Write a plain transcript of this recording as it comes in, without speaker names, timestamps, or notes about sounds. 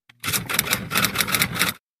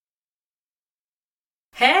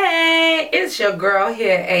It's your girl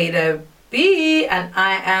here, Ada B, and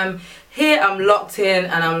I am here, I'm locked in,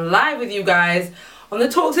 and I'm live with you guys on the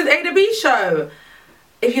Talks with Ada B show.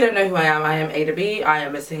 If you don't know who I am Ada B. I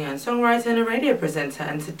am a singer and songwriter and a radio presenter,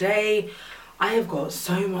 and today I have got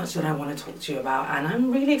so much that I want to talk to you about, and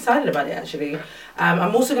I'm really excited about it actually.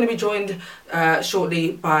 I'm also going to be joined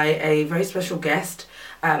shortly by a very special guest,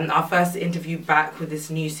 our first interview back with this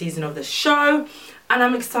new season of the show, and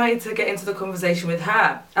I'm excited to get into the conversation with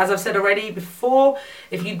her. As I've said already before,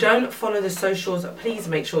 if you don't follow the socials, please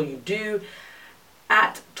make sure you do.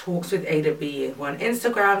 At Talks with Ada B. We're on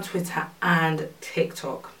Instagram, Twitter and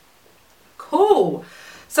TikTok. Cool.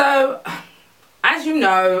 So, as you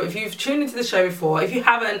know, if you've tuned into the show before, if you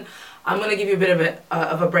haven't, I'm going to give you a bit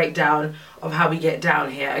of a breakdown of how we get down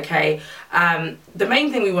here, okay? The main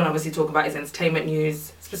thing we want to obviously talk about is entertainment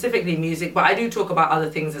news, specifically music, but I do talk about other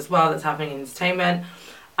things as well that's happening in entertainment.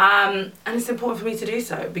 And it's important for me to do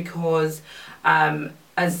so because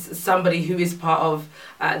as somebody who is part of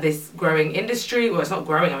this growing industry, well, it's not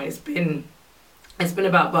growing, I mean, it's been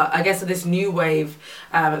about, but I guess this new wave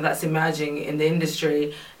that's emerging in the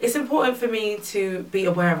industry, it's important for me to be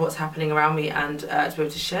aware of what's happening around me and to be able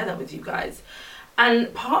to share that with you guys.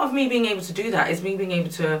 And part of me being able to do that is me being able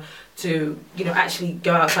to you know, actually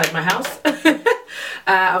go outside my house.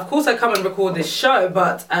 Of course I come and record this show,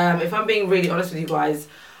 but if I'm being really honest with you guys,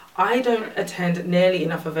 I don't attend nearly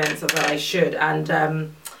enough events that I should.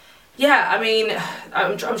 And yeah, I mean,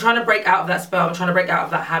 I'm trying to break out of that spell. I'm trying to break out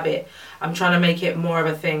of that habit. I'm trying to make it more of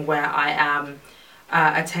a thing where I am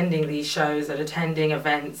attending these shows and attending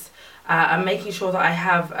events and making sure that I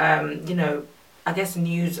have, you know, I guess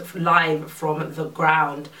news live from the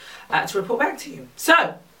ground to report back to you.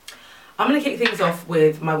 So, I'm going to kick things off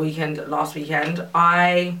with my weekend last weekend.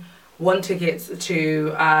 I won tickets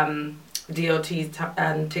to DLT's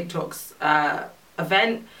and TikTok's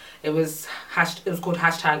event. It was called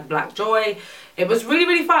 #BlackJoy. It was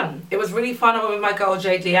really fun. It was really fun. I went with my girl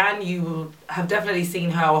JDanne. You have definitely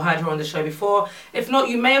seen her or heard her on the show before. If not,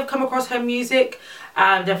 you may have come across her music.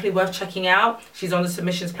 Definitely worth checking out. She's on the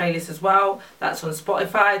submissions playlist as well. That's on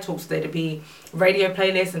Spotify. Talks with Ada B radio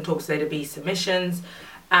playlist and Talks with Ada B submissions.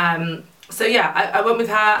 So yeah, I went with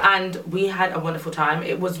her and we had a wonderful time.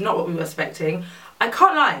 It was not what we were expecting. I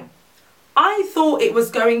can't lie. I thought it was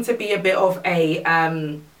going to be a bit of a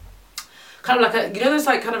kind of like a, you know, those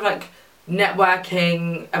like kind of like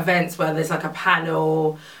networking events where there's like a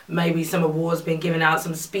panel, maybe some awards being given out,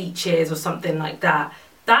 some speeches or something like that.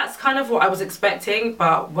 That's kind of what I was expecting,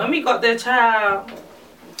 but when we got there, child,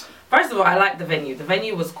 first of all, I liked the venue. The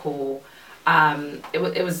venue was cool.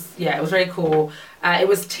 It was very cool. It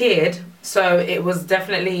was tiered, so it was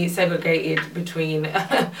definitely segregated between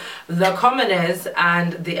the commoners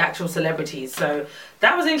and the actual celebrities. So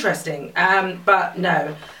that was interesting. But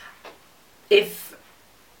no, if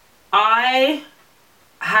I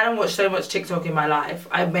hadn't watched so much TikTok in my life,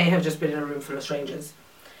 I may have just been in a room full of strangers.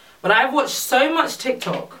 But I've watched so much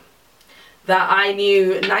TikTok that I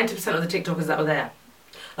knew 90% of the TikTokers that were there.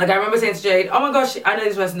 Like, I remember saying to Jade, oh my gosh, I know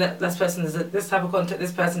this person does this type of content,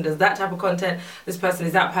 this person does that type of content, this person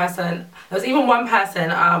is that person. There was even one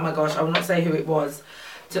person, oh my gosh, I will not say who it was,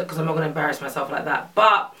 because I'm not going to embarrass myself like that.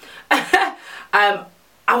 But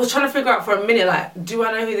I was trying to figure out for a minute, like, do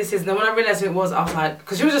I know who this is? And then when I realised who it was, I was like,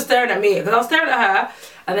 because she was just staring at me, because I was staring at her,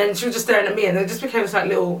 and then she was just staring at me, and then it just became this like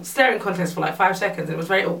little staring contest for like 5 seconds, and it was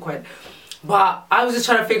very awkward. But I was just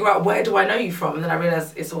trying to figure out, where do I know you from? And then I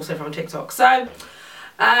realised it's also from TikTok. So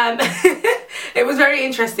it was very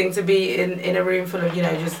interesting to be in a room full of, you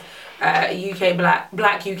know, just UK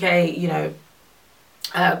black UK, you know,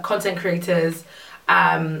 content creators,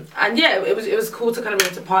 and yeah, it was cool to kind of be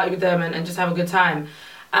able to party with them and just have a good time.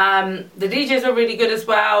 The DJs were really good as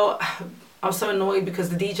well. I was so annoyed because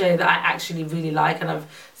the DJ that I actually really like, and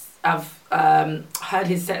I've heard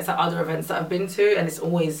his sets at other events that I've been to, and it's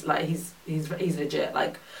always like he's legit,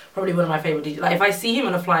 like probably one of my favorite DJs. Like, if I see him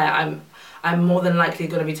on a flyer, I'm more than likely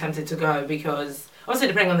going to be tempted to go, because obviously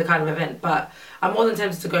depending on the kind of event, but I'm more than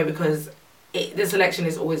tempted to go because the selection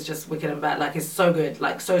is always just wicked and bad. Like, it's so good,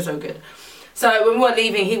 like so good. So when we were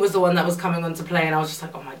leaving, he was the one that was coming on to play, and I was just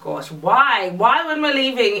like, oh my gosh, why when we're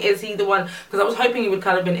leaving is he the one? Because I was hoping he would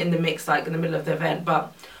kind of been in the mix, like in the middle of the event,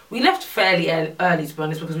 but we left fairly early, to be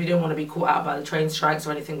honest, because we didn't want to be caught out by the train strikes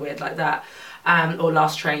or anything weird like that, or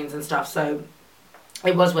last trains and stuff. So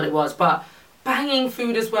it was what it was. But banging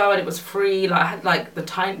food as well, and it was free. Like, I had like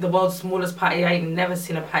the world's smallest patty. I ain't never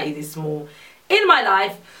seen a patty this small in my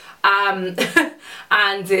life. And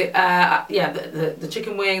yeah, the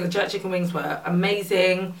chicken wing, the jerk chicken wings were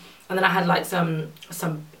amazing. And then I had like some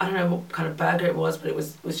I don't know what kind of burger it was, but it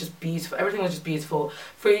was just beautiful. Everything was just beautiful.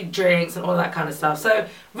 Free drinks and all that kind of stuff. So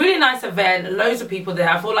really nice event. Loads of people there.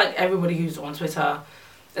 I feel like everybody who's on Twitter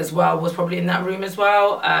as well was probably in that room as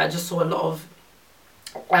well. Just saw a lot of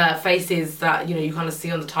faces that, you know, you kind of see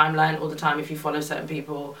on the timeline all the time. If you follow certain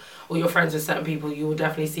people or you're friends with certain people, you will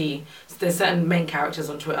definitely see there's certain main characters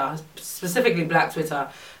on Twitter, specifically Black Twitter,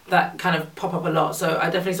 that kind of pop up a lot. So I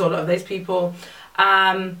definitely saw a lot of those people.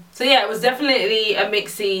 So yeah, it was definitely a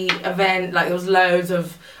mixy event. Like there was loads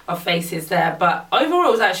of faces there, but overall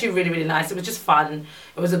it was actually really, really nice. It was just fun.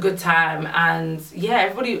 It was a good time. And yeah,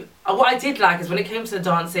 everybody, what I did like is when it came to the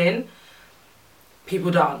dancing,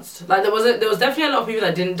 people danced. Like there was definitely a lot of people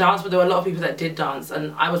that didn't dance, but there were a lot of people that did dance,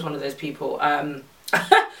 and I was one of those people.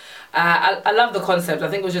 I love the concept. I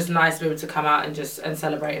think it was just nice to be able to come out and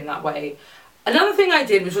celebrate in that way. Another thing I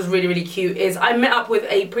did, which was really, really cute, is I met up with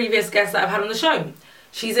a previous guest that I've had on the show.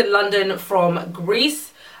 She's in London from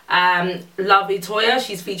Greece. Lovely Toya.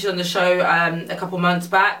 She's featured on the show a couple months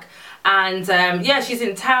back. And yeah, she's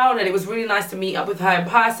in town, and it was really nice to meet up with her in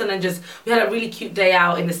person, and just, we had a really cute day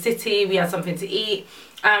out in the city. We had something to eat.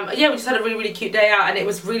 Yeah, we just had a really, really cute day out, and it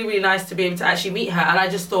was really, really nice to be able to actually meet her. And I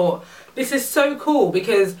just thought, this is so cool,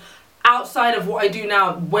 because outside of what I do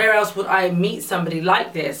now, where else would I meet somebody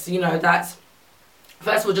like this? You know, that's,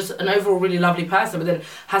 first of all, just an overall really lovely person, but then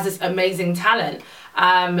has this amazing talent.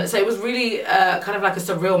 So it was really kind of like a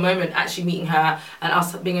surreal moment actually meeting her and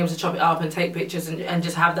us being able to chop it up and take pictures and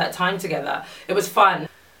just have that time together. It was fun.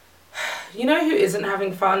 You know who isn't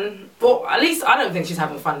having fun? Well, at least I don't think she's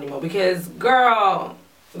having fun anymore, because girl,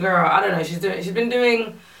 I don't know, she's been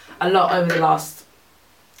doing a lot over the last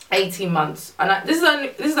 18 months, and this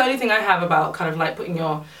is the only thing I have about kind of like putting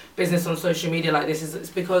your business on social media like this, is it's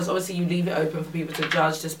because obviously you leave it open for people to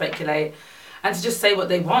judge, to speculate, and to just say what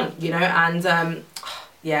they want, you know. And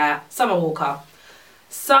yeah, Summer Walker,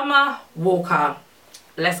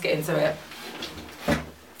 let's get into it.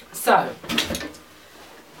 So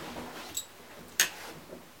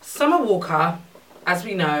Summer Walker, as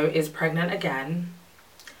we know, is pregnant again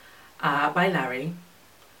by Larry.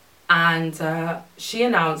 And she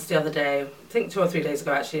announced the other day, I think 2 or 3 days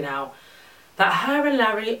ago actually now, that her and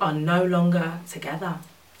Larry are no longer together.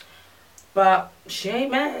 But she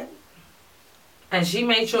ain't mad. And she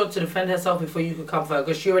made sure to defend herself before you could come for her,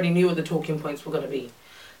 because she already knew what the talking points were going to be.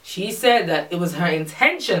 She said that it was her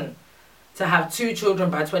intention to have 2 children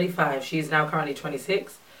by 25. She's now currently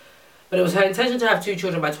 26. But it was her intention to have 2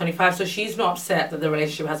 children by 25, so she's not upset that the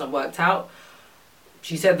relationship hasn't worked out.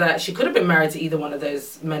 She said that she could have been married to either one of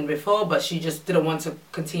those men before, but she just didn't want to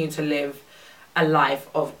continue to live a life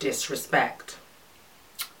of disrespect.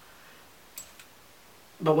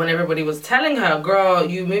 But when everybody was telling her, girl,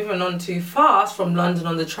 you moving on too fast from London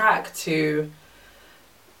on the Track to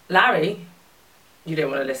Larry, you didn't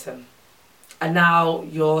want to listen. And now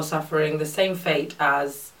you're suffering the same fate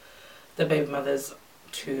as the baby mothers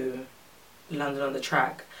to London on the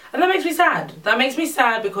Track. And that makes me sad. That makes me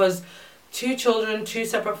sad, because 2 children, 2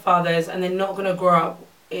 separate fathers, and they're not going to grow up,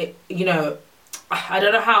 you know, I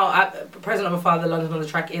don't know how present of a father London on the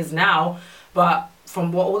Track is now, but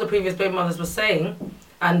from what all the previous baby mothers were saying,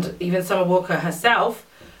 and even Summer Walker herself,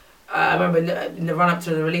 I remember in the run-up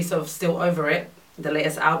to the release of Still Over It, the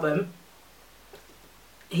latest album,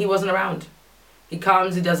 he wasn't around. He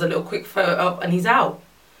comes, he does a little quick photo up, and he's out.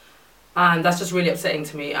 And that's just really upsetting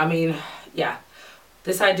to me. I mean, yeah.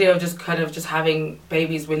 This idea of just kind of just having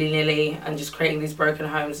babies willy-nilly and just creating these broken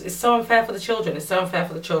homes is so unfair for the children. It's so unfair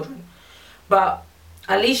for the children. But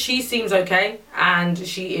at least she seems okay, and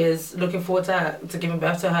she is looking forward to giving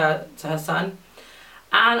birth to her son.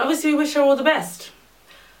 And obviously we wish her all the best.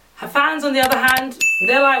 Her fans, on the other hand,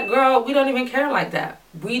 they're like, girl, we don't even care like that.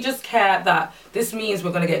 We just care that this means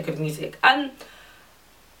we're going to get good music. And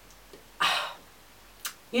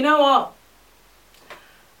you know what?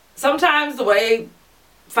 Sometimes the way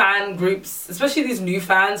fan groups, especially these new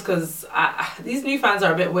fans, because these new fans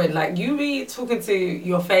are a bit weird, like you be talking to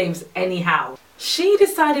your faves anyhow. She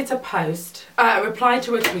decided to post a reply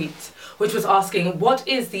to a tweet which was asking, what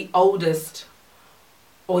is the oldest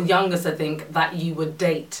or youngest, I think, that you would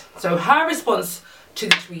date? So her response to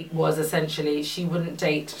the tweet was essentially she wouldn't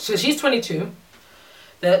date, so she's 22.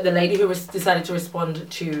 The lady who decided to respond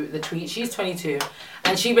to the tweet, she's 22,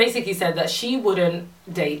 and she basically said that she wouldn't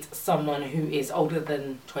date someone who is older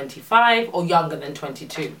than 25 or younger than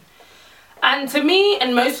 22. And to me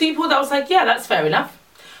and most people, that was like, yeah, that's fair enough.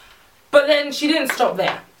 But then she didn't stop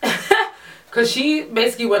there, because she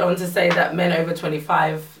basically went on to say that men over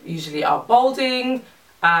 25 usually are balding,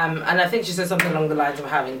 and I think she said something along the lines of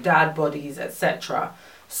having dad bodies, etc.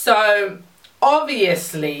 So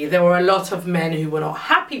Obviously, there were a lot of men who were not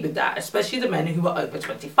happy with that, especially the men who were over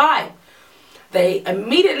 25. They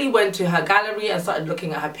immediately went to her gallery and started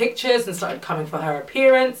looking at her pictures and started coming for her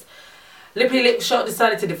appearance. Lippy Lipshot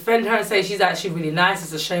decided to defend her and say she's actually really nice.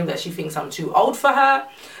 It's a shame that she thinks I'm too old for her.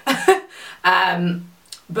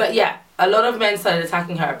 But yeah, a lot of men started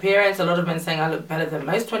attacking her appearance. A lot of men saying I look better than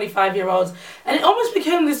most 25-year-olds. And it almost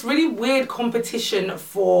became this really weird competition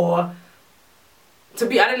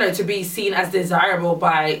to be seen as desirable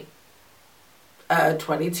by a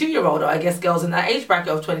 22-year-old, or I guess girls in that age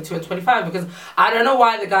bracket of 22 and 25, because I don't know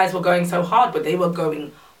why the guys were going so hard, but they were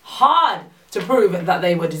going hard to prove that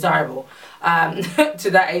they were desirable to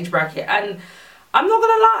that age bracket. And I'm not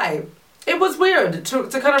gonna lie, it was weird to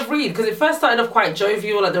kind of read, because it first started off quite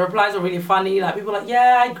jovial, like the replies were really funny, like people were like,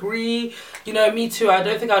 yeah, I agree, you know, me too, I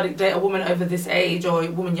don't think I'd date a woman over this age, or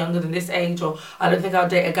a woman younger than this age, or I don't think I'll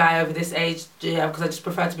date a guy over this age, yeah, because I just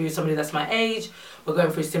prefer to be with somebody that's my age, we're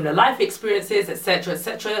going through similar life experiences, etc,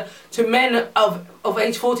 etc, to men of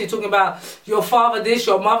age 40 talking about your father this,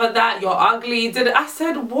 your mother that, you're ugly. I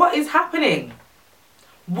said, what is happening?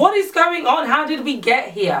 What is going on? How did we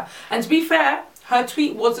get here? And to be fair, her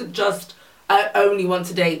tweet wasn't just, I only want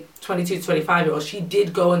to date 22 to 25-year-olds. She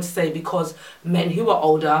did go on to say because men who are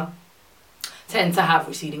older tend to have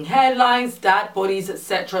receding hairlines, dad bodies,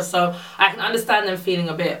 etc. So I can understand them feeling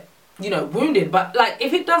a bit, you know, wounded. But like,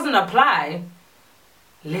 if it doesn't apply,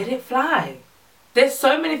 let it fly. There's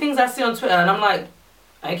so many things I see on Twitter and I'm like,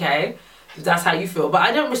 okay, if that's how you feel. But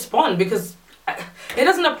I don't respond because it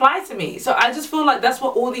doesn't apply to me. So I just feel like that's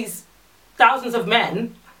what all these thousands of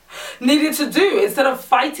men needed to do instead of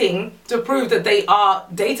fighting to prove that they are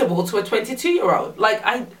dateable to a 22-year-old. Like,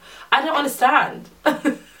 I don't understand.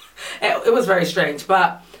 It was very strange,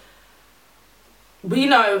 but we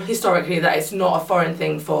know historically that it's not a foreign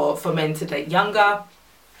thing for men to date younger.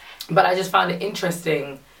 But I just found it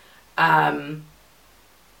interesting that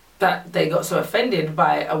they got so offended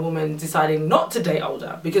by a woman deciding not to date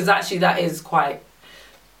older, because actually that is quite,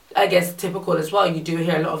 I guess, typical as well. You do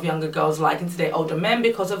hear a lot of younger girls liking to date older men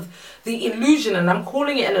because of the illusion, and I'm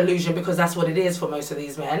calling it an illusion because that's what it is for most of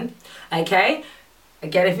these men. Okay,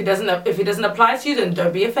 again, if it doesn't apply to you, then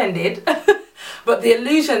don't be offended. But the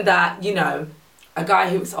illusion that, you know, a guy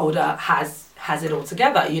who's older has it all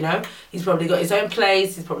together, you know, he's probably got his own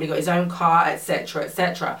place, he's probably got his own car, etc,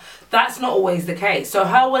 etc. That's not always the case. So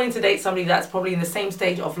her wanting to date somebody that's probably in the same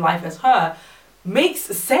stage of life as her makes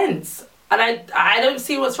sense. And I don't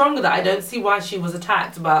see what's wrong with that. I don't see why she was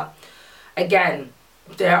attacked. But again,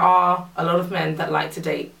 there are a lot of men that like to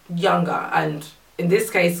date younger, and in this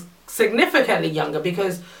case, significantly younger,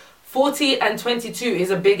 because 40 and 22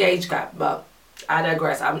 is a big age gap. But I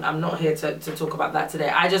digress. I'm not here to talk about that today.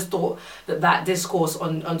 I just thought that discourse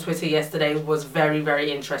on Twitter yesterday was very,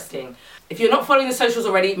 very interesting. If you're not following the socials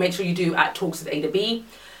already, make sure you do at Talks with A to B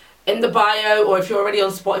in the bio, or if you're already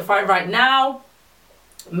on Spotify right now,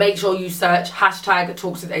 make sure you search hashtag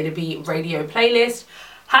Talks with A to B radio playlist,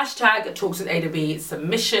 hashtag Talks with A to B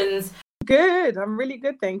submissions. Good. I'm really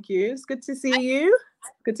good. Thank you. It's good to see you.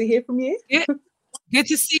 Good to hear from you. Good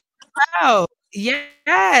to see you as well.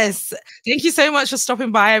 Yes. Thank you so much for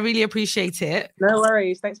stopping by. I really appreciate it. No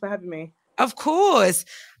worries. Thanks for having me. Of course.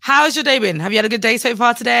 How's your day been? Have you had a good day so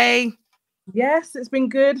far today? Yes, it's been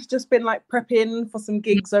good. Just been like prepping for some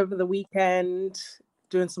gigs over the weekend,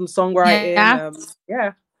 doing some songwriting.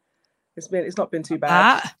 Yeah. It's not been too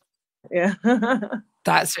bad. Yeah.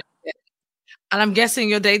 That's really good. And I'm guessing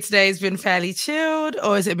your day today has been fairly chilled,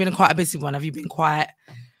 or has it been quite a busy one? Have you been quiet?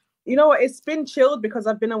 You know what? It's been chilled because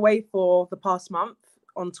I've been away for the past month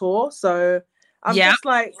on tour. So I'm just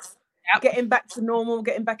like getting back to normal,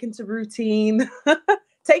 getting back into routine,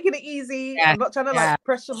 taking it easy. I'm not trying to like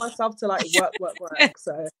pressure myself to like work.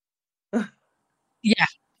 So yeah.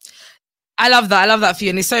 I love that. I love that for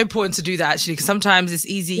you. And it's so important to do that actually, because sometimes it's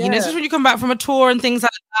easy, you know, especially when you come back from a tour and things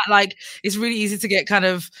like that, like it's really easy to get kind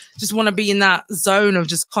of just want to be in that zone of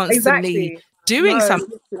just constantly doing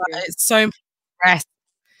something. It's so impressive.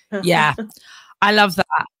 Yeah, I love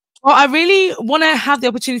that. Well, I really want to have the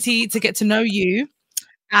opportunity to get to know you.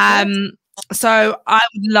 So I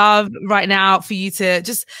would love right now for you to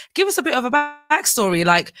just give us a bit of a backstory.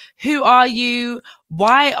 Like, who are you?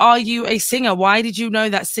 Why are you a singer? Why did you know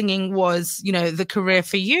that singing was, you know, the career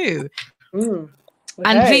for you? Okay.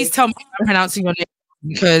 And please tell me if I'm pronouncing your name,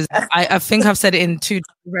 because I think I've said it in two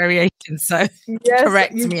variations. So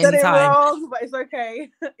correct me anytime. You said it wrong, but it's okay.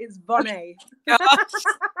 It's Vonné.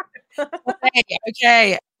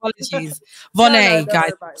 Okay. Apologies. Vonné,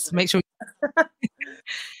 guys. Make sure.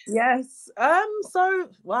 Yes. So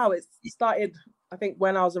wow, it started I think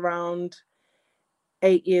when I was around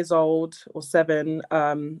 8 years old or 7,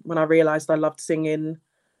 when I realized I loved singing.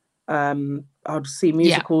 I'd see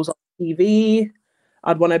musicals on TV.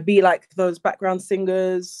 I'd want to be like those background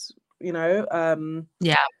singers, you know.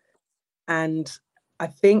 And I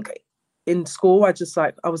think in school,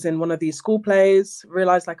 I was in one of these school plays,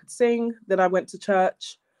 realized I could sing. Then I went to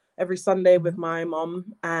church every Sunday with my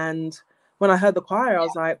mom. And when I heard the choir, I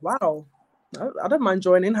was like, wow, I don't mind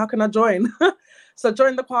joining. How can I join? So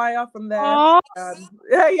joined the choir from there.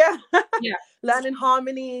 Learning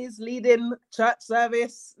harmonies, leading church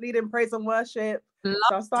service, leading praise and worship. So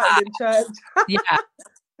I started in church.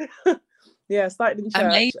 Started in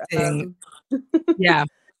church. Amazing.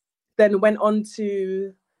 Then went on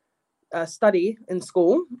to study in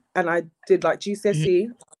school, and I did like GCSE.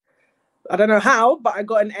 I don't know how, but I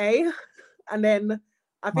got an A. And then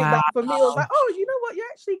I think that for me, it was like, oh, you know what? You're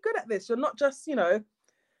actually good at this. You're not just, you know,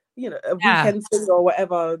 a weekend singer or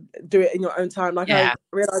whatever, do it in your own time. Like I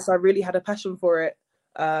realized I really had a passion for it.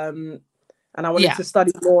 And I wanted to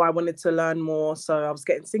study more. I wanted to learn more. So I was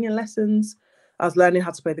getting singing lessons. I was learning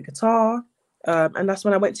how to play the guitar. And that's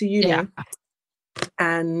when I went to uni.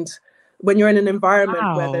 And when you're in an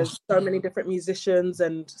environment where there's so many different musicians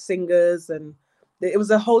and singers, and it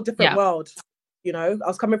was a whole different world, you know. I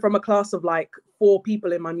was coming from a class of like 4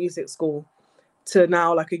 people in my music school to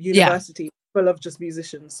now like a university full of just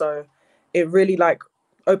musicians. So it really like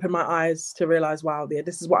opened my eyes to realize, wow,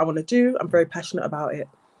 this is what I want to do. I'm very passionate about it.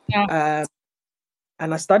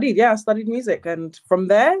 And I studied music, and from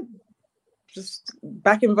there just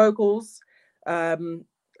back in vocals.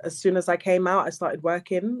 As soon as I came out, I started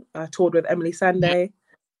working. I toured with Emily Sandé,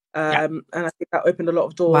 and I think that opened a lot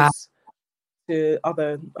of doors to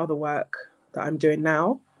other work that I'm doing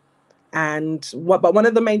now. But one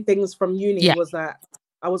of the main things from uni was that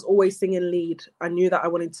I was always singing lead. I knew that I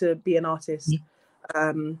wanted to be an artist,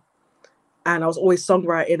 and I was always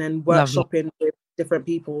songwriting and workshopping with different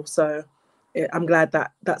people. So I'm glad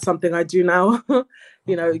that that's something I do now.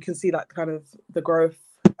 You know, you can see that kind of the growth.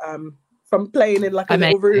 From playing in like a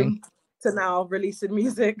little room to now releasing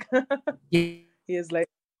music years later.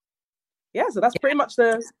 Yeah, so that's pretty much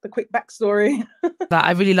the quick backstory.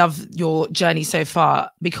 I really love your journey so far,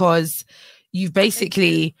 because you've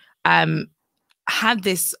basically had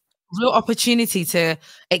this real opportunity to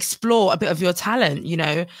explore a bit of your talent, you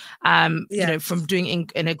know, you know, from doing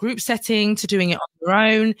in a group setting to doing it on your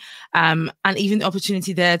own, and even the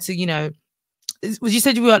opportunity there to, you know, you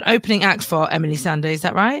said you were an opening act for Emily Sandé, is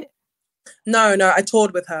that right? No, I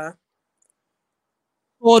toured with her.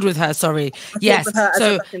 Sorry. Yes.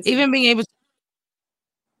 So even being able to,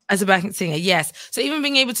 as a backing singer, yes. So even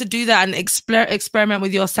being able to do that and experiment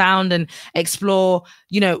with your sound and explore,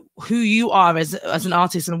 you know, who you are as an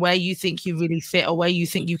artist and where you think you really fit or where you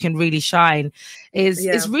think you can really shine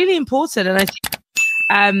is really important. And I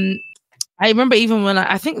think, I remember even when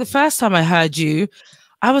I think the first time I heard you,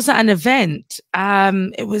 I was at an event.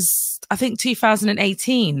 It was, I think,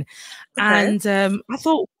 2018. And I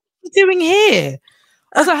thought, what are you doing here?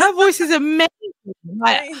 I was like, her voice is amazing.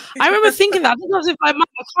 Like, I remember thinking that. I think I was with my mum.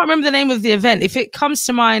 I can't remember the name of the event. If it comes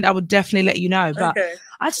to mind, I would definitely let you know. But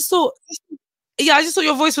I just thought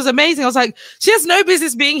your voice was amazing. I was like, she has no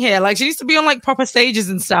business being here. Like, she needs to be on like proper stages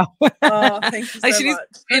and stuff. Oh, thank you like, so much.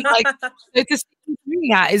 Be, like, to see doing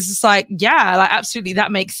that is just like, yeah, like absolutely,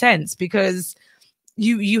 that makes sense, because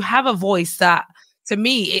you have a voice that, to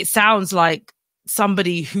me, it sounds like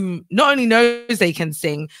somebody who not only knows they can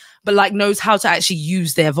sing, but like knows how to actually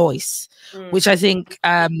use their voice, which I think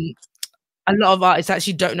a lot of artists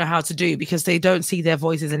actually don't know how to do, because they don't see their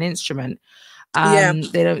voice as an instrument.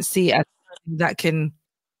 They don't see it as something that can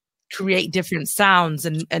create different sounds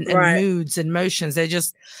and moods and motions. They're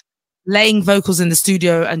just laying vocals in the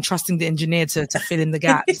studio and trusting the engineer to fill in the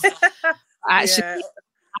gaps. Actually,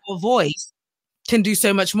 our voice can do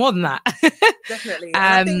so much more than that. Definitely. And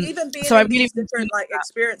I think even being in these different like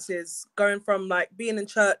experiences, going from like being in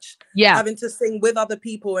church, having to sing with other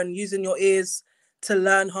people and using your ears to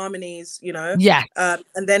learn harmonies, you know,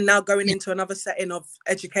 and then now going into another setting of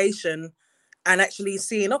education and actually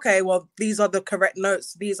seeing, okay, well, these are the correct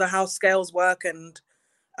notes, these are how scales work, and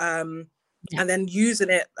then using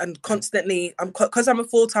it and constantly, because I'm a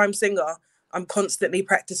full-time singer, I'm constantly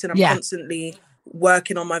practicing, I'm constantly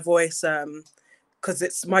working on my voice, because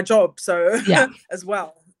it's my job, so as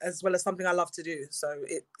well as something I love to do, so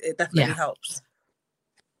it definitely helps.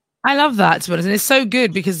 I love that, to be honest, and it's so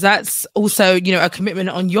good, because that's also, you know, a commitment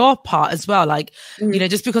on your part as well. Like, you know,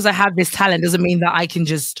 just because I have this talent doesn't mean that I can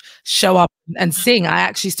just show up and sing. I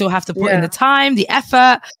actually still have to put in the time, the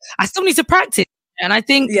effort. I still need to practice, and I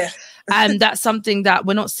think that's something that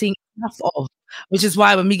we're not seeing enough of. Which is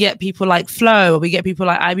why when we get people like Flo, or we get people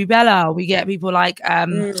like Ivy Bella, or we get people like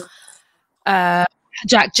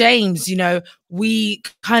Jack James, you know, we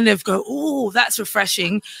kind of go, oh, that's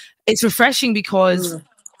refreshing. It's refreshing because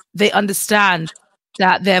they understand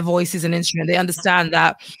that their voice is an instrument. They understand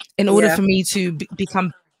that in order for me to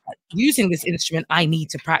become using this instrument, I need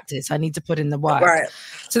to practice. I need to put in the work. Right.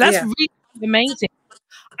 So that's really amazing.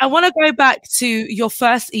 I want to go back to your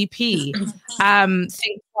first EP, Think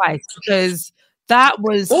Twice, because that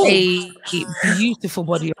was a beautiful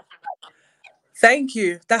body of work. Thank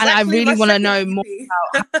you. That's and I really want to know more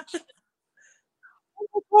about oh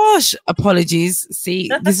my gosh, apologies. See,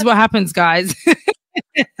 this is what happens, guys.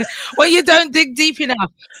 Well, you don't dig deep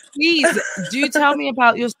enough. Please do tell me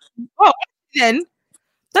about your then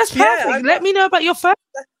that's perfect. Let me know about your first.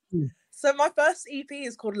 So my first EP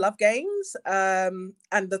is called Love Games, and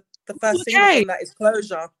the first single from that is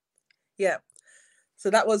Closure. Yeah. So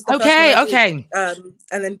that was the first one.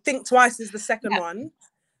 And then Think Twice is the second one,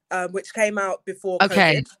 which came out before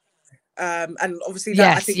COVID. And obviously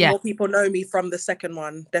that I think more people know me from the second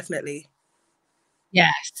one, definitely.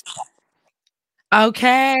 Yes.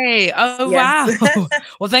 Okay. Oh wow.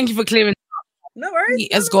 Well, thank you for clearing. No worries. He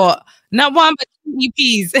has got not one but 2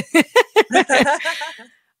 EPs.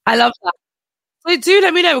 I love that. So do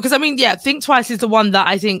let me know, because I mean, Think Twice is the one that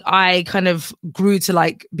I think I kind of grew to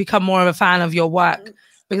like become more of a fan of your work,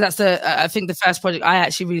 because that's I think the first project I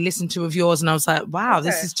actually really listened to of yours, and I was like, wow,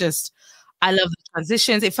 this is just, I love the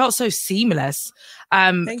transitions. It felt so seamless.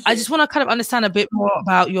 I just want to kind of understand a bit more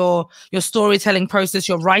about your storytelling process,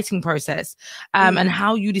 your writing process, and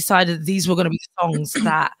how you decided these were going to be songs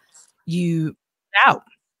that you put out.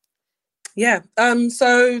 Yeah.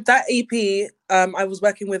 So that EP, I was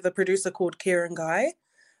working with a producer called Kieran Guy.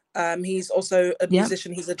 He's also a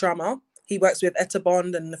musician. He's a drummer. He works with Etta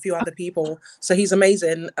Bond and a few other people. So he's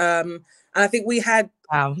amazing. And I think we had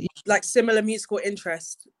like similar musical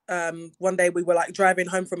interests. One day we were like driving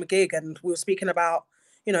home from a gig and we were speaking about,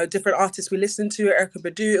 you know, different artists we listened to, Erykah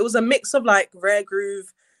Badu. It was a mix of like rare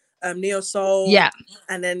groove, neo soul. Yeah.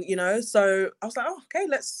 And then, you know, so I was like, oh, okay,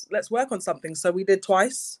 let's work on something. So we did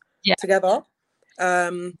Twice together.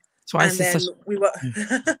 Twice, and then we were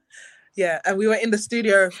and we were in the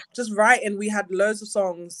studio just writing. We had loads of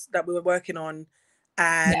songs that we were working on,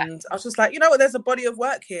 and I was just like, you know what, there's a body of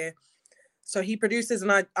work here. So he produces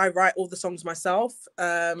and I write all the songs myself.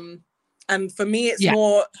 And for me it's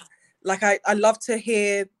more like I love to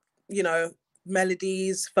hear, you know,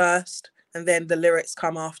 melodies first and then the lyrics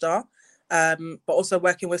come after. But also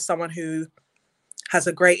working with someone who has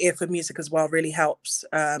a great ear for music as well really helps.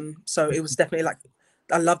 So it was definitely like,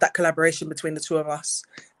 I love that collaboration between the two of us.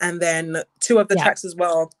 And then 2 of the tracks as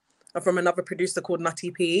well are from another producer called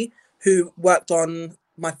Nutty P, who worked on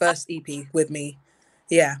my first EP with me.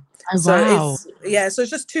 Yeah. Oh, so wow. So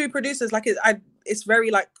it's just 2 producers. Like it's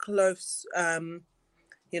very like close,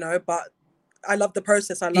 you know, but I love the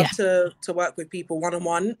process. I love to work with people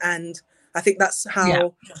one-on-one. And I think that's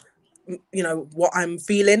how, you know, what I'm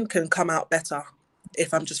feeling can come out better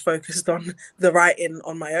if I'm just focused on the writing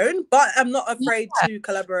on my own. But I'm not afraid to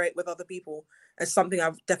collaborate with other people. It's something I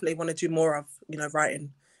definitely want to do more of, you know,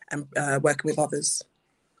 writing and working with others.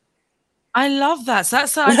 I love that. So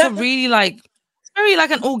that's like a really like, it's very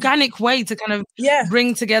like an organic way to kind of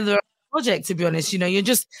bring together a project, to be honest. You know, you're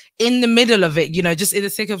just in the middle of it, you know, just in the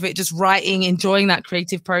thick of it, just writing, enjoying that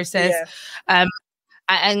creative process.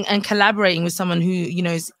 And collaborating with someone who, you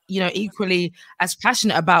know, is, you know, equally as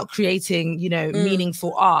passionate about creating, you know,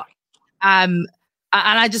 meaningful art. And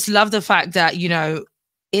I just love the fact that, you know,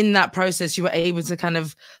 in that process, you were able to kind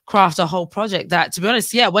of craft a whole project that, to be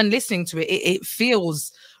honest, when listening to it, it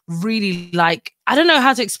feels really like, I don't know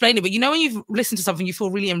how to explain it, but you know, when you've listened to something, you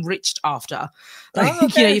feel really enriched after.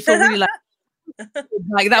 Like, you know, you feel really like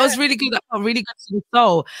that was really good. That felt really good to the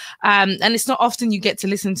soul. And it's not often you get to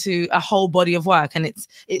listen to a whole body of work and it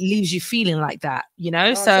leaves you feeling like that, you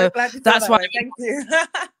know. So that's why. Thank you.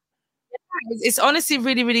 It's honestly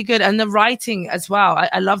really, really good. And the writing as well.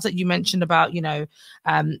 I love that you mentioned about, you know,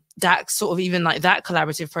 that sort of even like that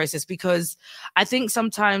collaborative process, because I think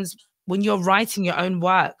sometimes when you're writing your own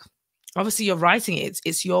work, obviously you're writing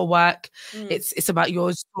it's your work. It's about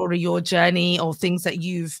your story, your journey, or things that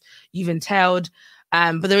you've entailed.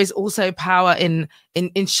 But there is also power in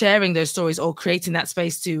sharing those stories or creating that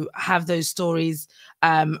space to have those stories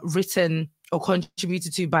written or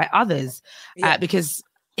contributed to by others, because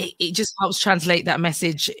it just helps translate that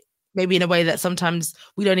message maybe in a way that sometimes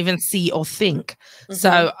we don't even see or think.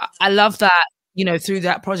 So I love that, you know, through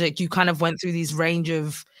that project, you kind of went through these range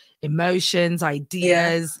of emotions,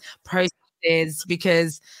 ideas, processes,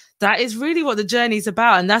 because That is really what the journey is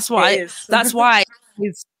about, and that's why that's why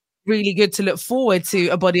it's really good to look forward to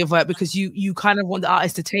a body of work, because you kind of want the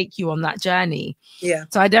artist to take you on that journey. Yeah.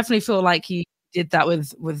 So I definitely feel like he did that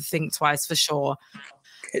with Think Twice for sure.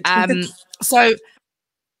 So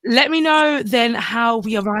let me know then how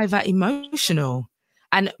we arrive at Emotional,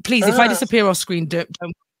 and please, if I disappear off screen, don't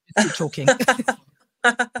keep talking.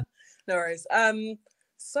 No worries.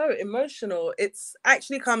 So Emotional, it's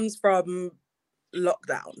actually comes from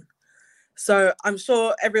lockdown. So I'm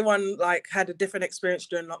sure everyone like had a different experience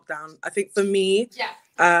during lockdown. I think for me,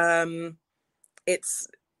 I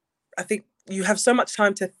think you have so much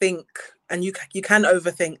time to think, and you can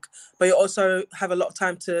overthink, but you also have a lot of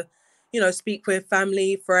time to, speak with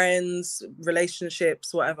family, friends,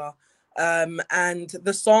 relationships, whatever. And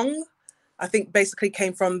the song, I think, basically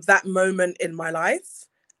came from that moment in my life,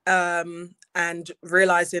 and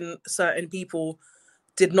realizing certain people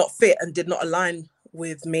did not fit and did not align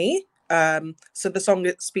with me. So the song,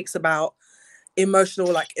 it speaks about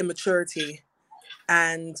emotional like immaturity,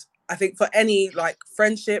 and I think for any like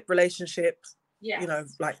friendship, relationship,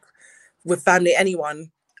 like with family,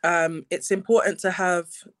 anyone, it's important to have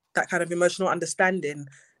that kind of emotional understanding.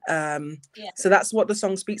 So that's what the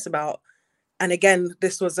song speaks about. And again,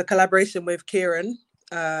 this was a collaboration with Kieran,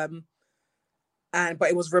 but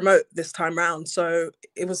it was remote this time round, so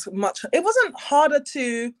it wasn't harder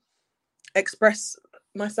to express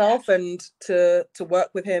myself and to work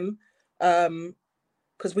with him,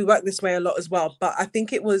 because we work this way a lot as well. But I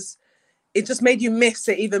think it just made you miss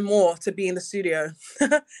it even more to be in the studio.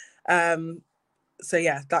 So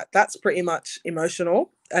yeah, that's pretty much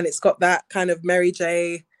Emotional, and it's got that kind of Mary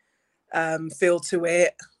J feel to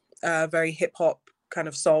it, very hip hop kind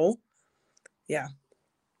of soul. Yeah,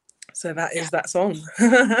 so that is that song.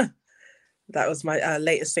 That was my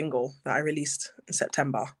latest single that I released in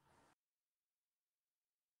September.